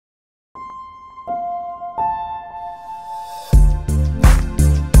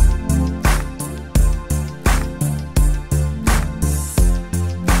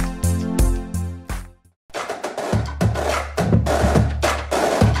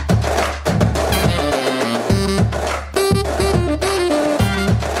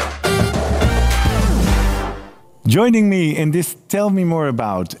Joining me in this Tell Me More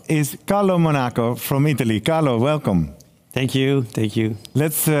About is Carlo Monaco from Italy. Carlo, welcome. Thank you, thank you.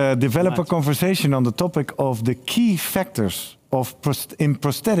 Let's develop a conversation on the topic of the key factors of in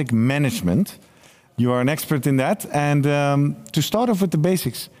prosthetic management. You are an expert in that. And to start off with the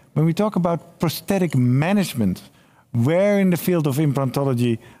basics, when we talk about prosthetic management, where in the field of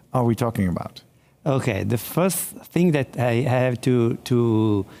implantology are we talking about? Okay, the first thing that I have to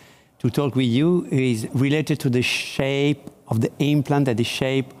talk with you is related to the shape of the implant and the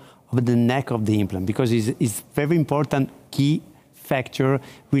shape of the neck of the implant, because it's very important key factor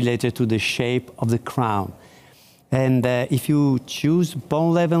related to the shape of the crown. And if you choose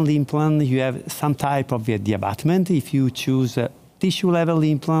bone level implant, you have some type of the abutment. If you choose a tissue level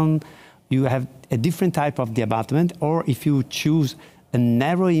implant, you have a different type of the abutment. Or if you choose a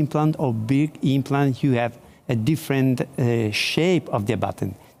narrow implant or big implant, you have a different shape of the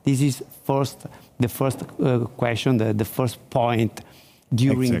abutment. This is the first question, the first point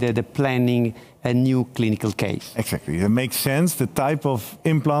during the planning a new clinical case. Exactly. It makes sense. The type of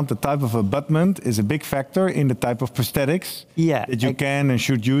implant, the type of abutment is a big factor in the type of prosthetics that you can and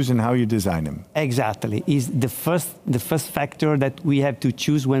should use and how you design them. Exactly. Is the first factor that we have to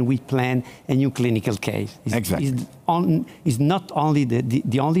choose when we plan a new clinical case. Is not only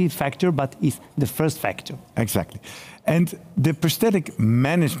the only factor, but is the first factor. Exactly. And the prosthetic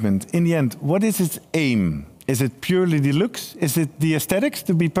management, in the end, what is its aim? Is it purely the looks? Is it the aesthetics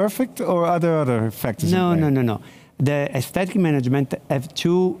to be perfect, or are there other factors? No. The aesthetic management have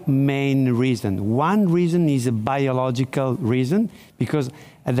two main reasons. One reason is a biological reason, because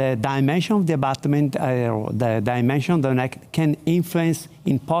the dimension of the abutment, the dimension of the neck can influence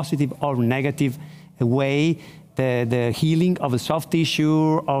in positive or negative way the healing of the soft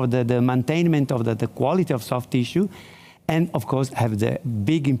tissue or the maintenance of the quality of soft tissue. And of course, have the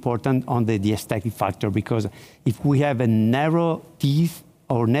big importance on the aesthetic factor, because if we have a narrow teeth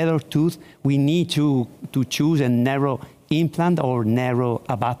or narrow tooth, we need to choose a narrow implant or narrow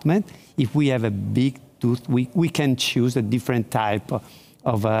abutment. If we have a big tooth, we can choose a different type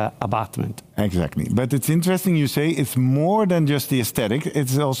of abutment. Exactly. But it's interesting you say it's more than just the aesthetic,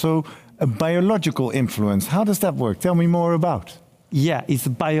 it's also a biological influence. How does that work? Tell me more about. Yeah, it's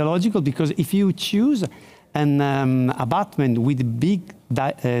biological, because if you choose an abutment with big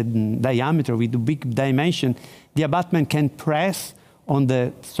diameter, with big dimension, the abutment can press on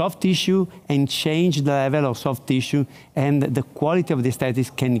the soft tissue and change the level of soft tissue, and the quality of the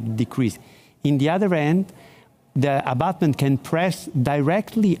aesthetics can decrease. In the other end, the abutment can press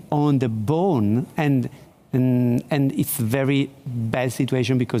directly on the bone, and it's a very bad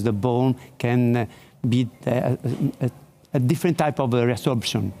situation, because the bone can be a different type of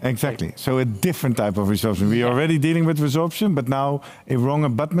resorption. Exactly. So a different type of resorption. We are already dealing with resorption, but now a wrong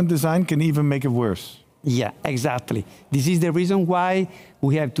abutment design can even make it worse. Yeah, exactly. This is the reason why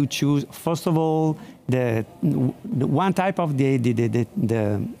we have to choose, first of all, the one type of the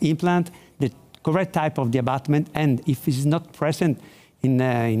implant, the correct type of the abutment, and if it's not present in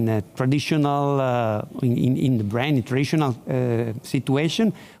a traditional, in the brain, in traditional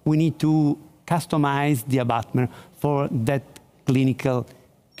situation, we need to customize the abutment for that clinical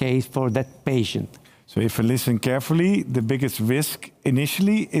case, for that patient. So if you listen carefully, the biggest risk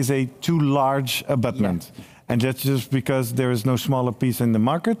initially is a too large abutment. Yeah. And that's just because there is no smaller piece in the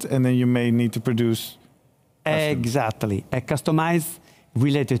market, and then you may need to produce custom. Exactly. A customized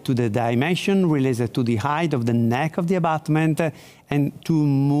related to the dimension, related to the height of the neck of the abutment, and to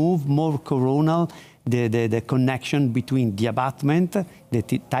move more coronal the connection between the abutment, the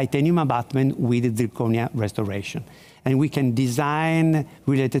titanium abutment, with the zirconia restoration. And we can design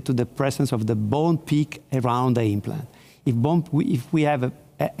related to the presence of the bone peak around the implant. If we have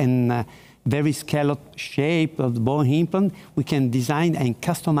a very scallop shape of the bone implant, we can design and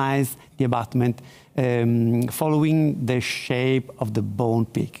customize the abutment following the shape of the bone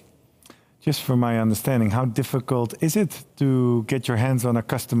peak. Just for my understanding, how difficult is it to get your hands on a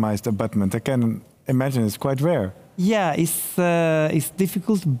customized abutment? I can imagine it's quite rare. Yeah, it's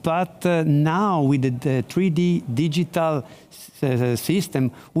difficult, but now with the 3D digital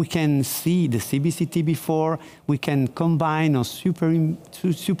system, we can see the CBCT before, we can combine or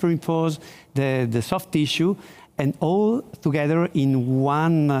superimpose the soft tissue, and all together in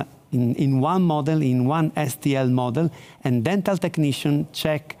one model, in one STL model, and dental technician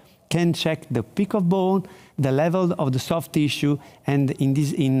can check the peak of bone, the level of the soft tissue, and in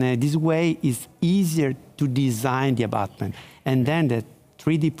this way it's easier to design the abutment. And then the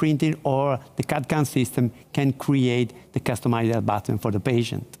 3D printing or the CAD/CAM system can create the customized abutment for the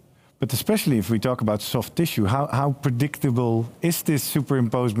patient. But especially if we talk about soft tissue, how predictable is this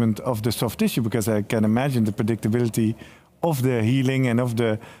superimposement of the soft tissue? Because I can imagine the predictability of the healing and of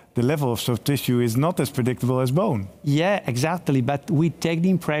the level of soft tissue is not as predictable as bone. Yeah, exactly. But we take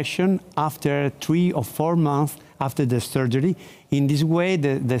the impression after 3 or 4 months after the surgery. In this way,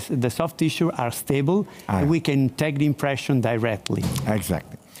 the soft tissue are stable, and we can take the impression directly.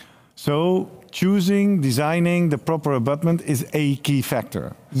 Exactly. So choosing, designing the proper abutment is a key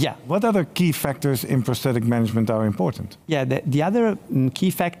factor. Yeah. What other key factors in prosthetic management are important? Yeah, the other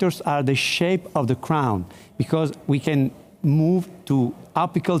key factors are the shape of the crown, because we can move to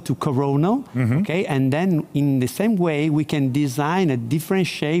apical to coronal, okay? And then in the same way, we can design a different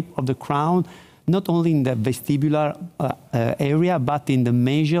shape of the crown, not only in the vestibular area, but in the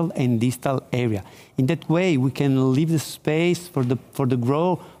mesial and distal area. In that way, we can leave the space for the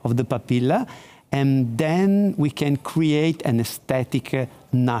growth of the papilla, and then we can create an aesthetic,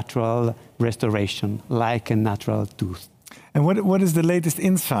 natural restoration, like a natural tooth. And what is the latest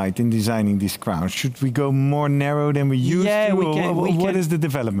insight in designing these crowns? Should we go more narrow than we used to? What is the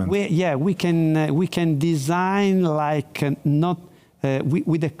development? We can design like not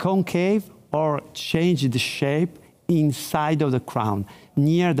with a concave, or change the shape inside of the crown,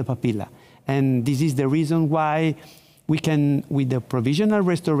 near the papilla. And this is the reason why we can, with the provisional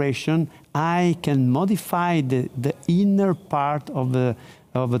restoration, I can modify the inner part of the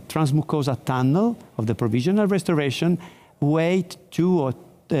transmucosa tunnel of the provisional restoration, wait 2 or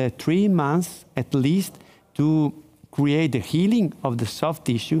 3 months at least to create the healing of the soft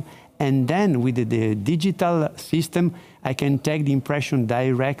tissue, and then with the digital system, I can take the impression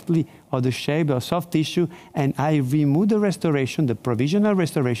directly of the shape of soft tissue, and I remove the restoration, the provisional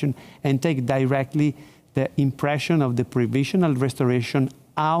restoration, and take directly the impression of the provisional restoration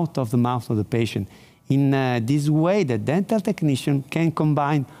out of the mouth of the patient. In this way, the dental technician can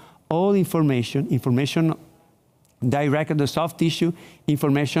combine all information direct of the soft tissue,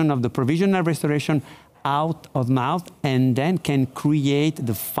 information of the provisional restoration out of mouth, and then can create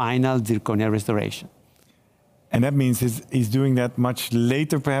the final zirconia restoration. And that means he's doing that much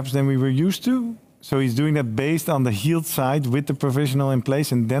later perhaps than we were used to? So he's doing that based on the healed side with the provisional in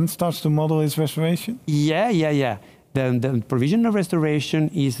place and then starts to model his restoration? Yeah. The provisional restoration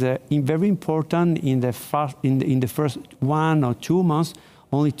is very important in the first 1 or 2 months,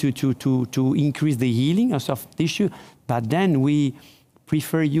 only to increase the healing of soft tissue. But then we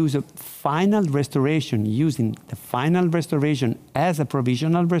prefer use of final restoration, using the final restoration as a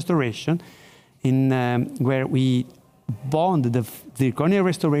provisional restoration, where we bond the zirconia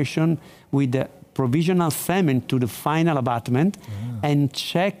restoration with the provisional cement to the final abutment, and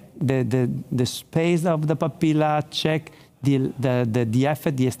check the space of the papilla, check the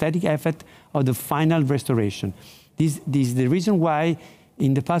effect, the aesthetic effect of the final restoration. This is the reason why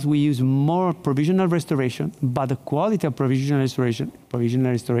in the past we use more provisional restoration, but the quality of provisional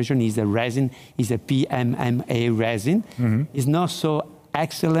restoration is a resin, is a PMMA resin, is not so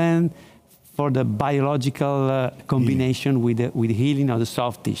excellent for the biological combination with the healing of the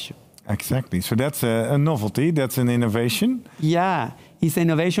soft tissue. Exactly. So that's a novelty. That's an innovation. Yeah, it's an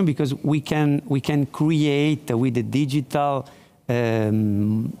innovation because we can create with the digital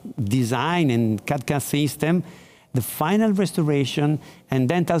design and CAD/CAM system the final restoration, and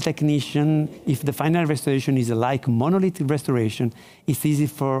dental technician, if the final restoration is like monolithic restoration, it's easy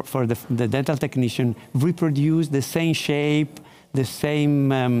for the dental technician reproduce the same shape, the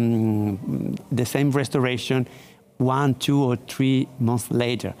same restoration 1, 2, or 3 months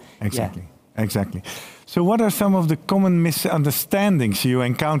later. Exactly. Exactly. So what are some of the common misunderstandings you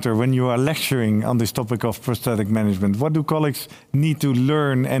encounter when you are lecturing on this topic of prosthetic management? What do colleagues need to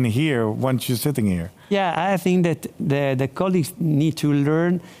learn and hear once you're sitting here? Yeah, I think that the colleagues need to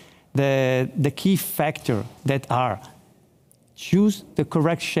learn the key factor that are: choose the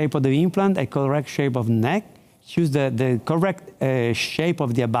correct shape of the implant, a correct shape of neck, choose the correct shape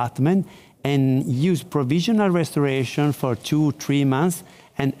of the abutment, and use provisional restoration for 2-3 months.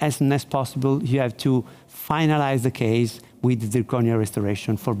 And as soon as possible, you have to finalize the case with zirconia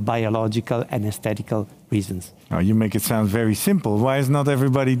restoration for biological and aesthetical reasons. Oh, you make it sound very simple. Why is not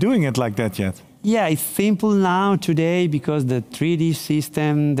everybody doing it like that yet? Yeah, it's simple now today because the 3D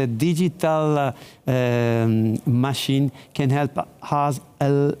system, the digital machine can help us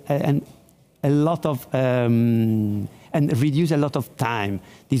a lot of and reduce a lot of time.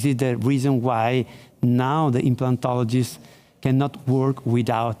 This is the reason why now the implantologists cannot work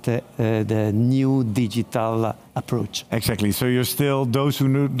without the new digital approach. Exactly. So you're still, those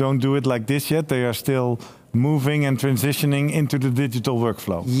who don't do it like this yet, they are still moving and transitioning into the digital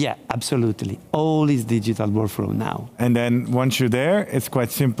workflow. Yeah, absolutely. All is digital workflow now. And then once you're there, it's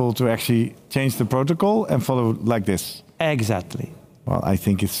quite simple to actually change the protocol and follow like this. Exactly. Well, I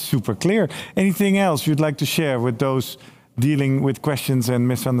think it's super clear. Anything else you'd like to share with those dealing with questions and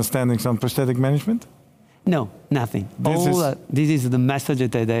misunderstandings on prosthetic management? No, nothing. This is the message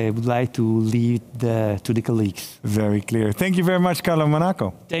that I would like to leave to the colleagues. Very clear. Thank you very much, Carlo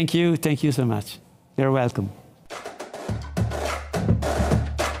Monaco. Thank you so much. You're welcome.